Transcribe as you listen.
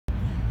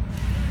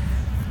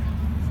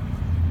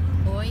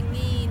Oi,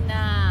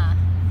 Nina!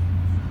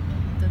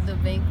 Tudo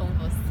bem com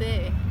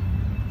você?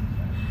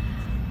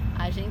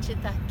 A gente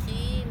está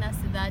aqui na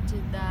cidade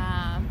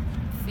da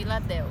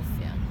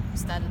Filadélfia, no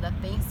estado da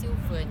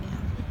Pensilvânia,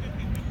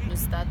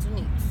 nos Estados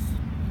Unidos.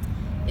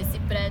 Esse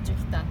prédio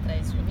que está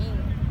atrás de mim,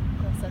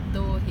 com essa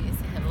torre,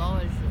 esse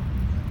relógio,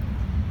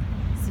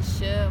 se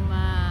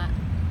chama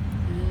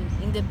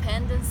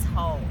Independence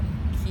Hall,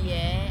 que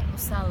é o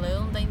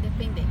Salão da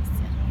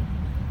Independência.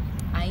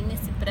 Aí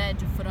nesse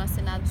prédio foram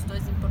assinados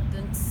dois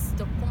importantes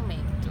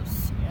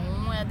documentos.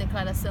 Um é a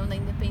Declaração da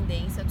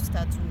Independência dos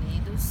Estados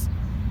Unidos,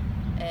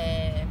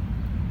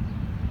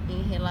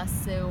 em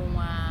relação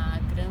à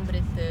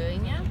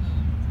Grã-Bretanha,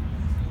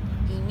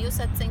 em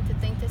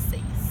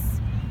 1776.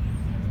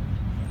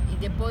 E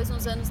depois,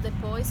 uns anos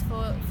depois,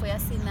 foi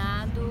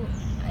assinada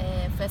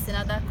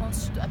a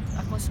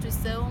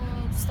Constituição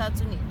dos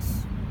Estados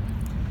Unidos,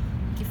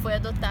 que foi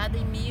adotada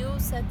em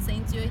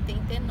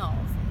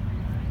 1789.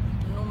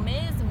 No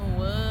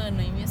mesmo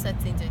ano, em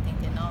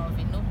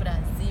 1789, no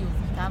Brasil,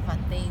 estava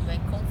tendo a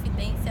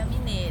Inconfidência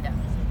Mineira.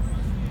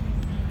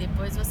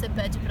 Depois você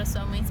pede para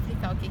sua mãe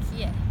explicar o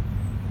que é.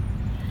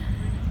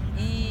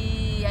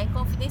 E a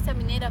Inconfidência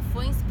Mineira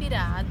foi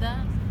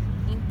inspirada,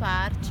 em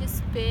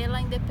partes,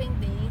 pela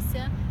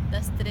independência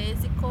das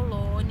 13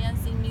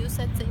 colônias em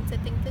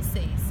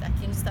 1776,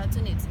 aqui nos Estados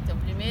Unidos. Então,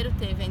 primeiro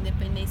teve a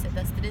independência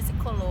das 13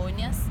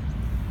 colônias,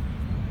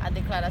 a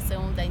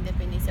Declaração da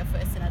Independência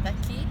foi assinada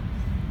aqui.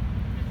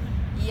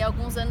 E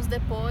alguns anos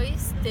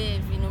depois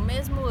teve, no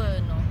mesmo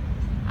ano,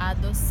 a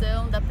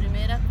adoção da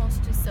primeira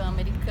Constituição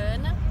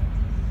americana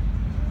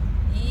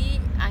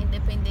e a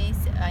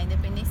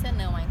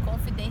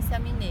Inconfidência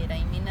Mineira,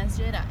 em Minas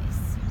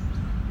Gerais.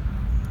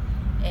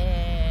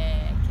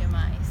 Que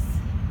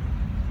mais?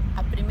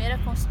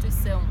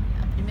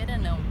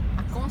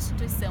 A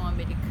Constituição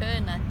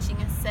americana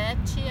tinha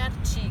 7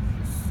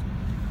 artigos.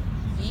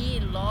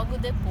 E logo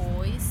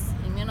depois,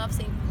 em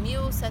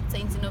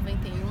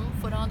 1791,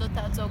 foram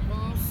adotados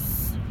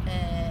algumas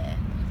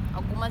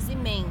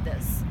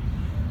emendas.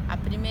 A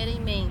primeira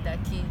emenda,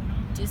 que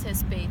diz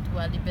respeito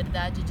à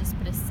liberdade de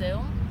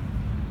expressão,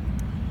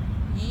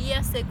 e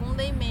a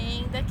segunda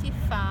emenda, que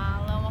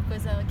fala uma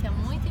coisa que é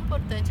muito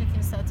importante aqui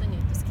nos Estados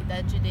Unidos, que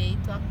dá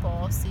direito à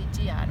posse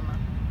de arma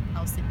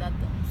aos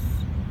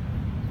cidadãos.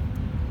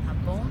 Tá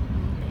bom?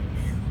 Um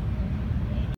beijo.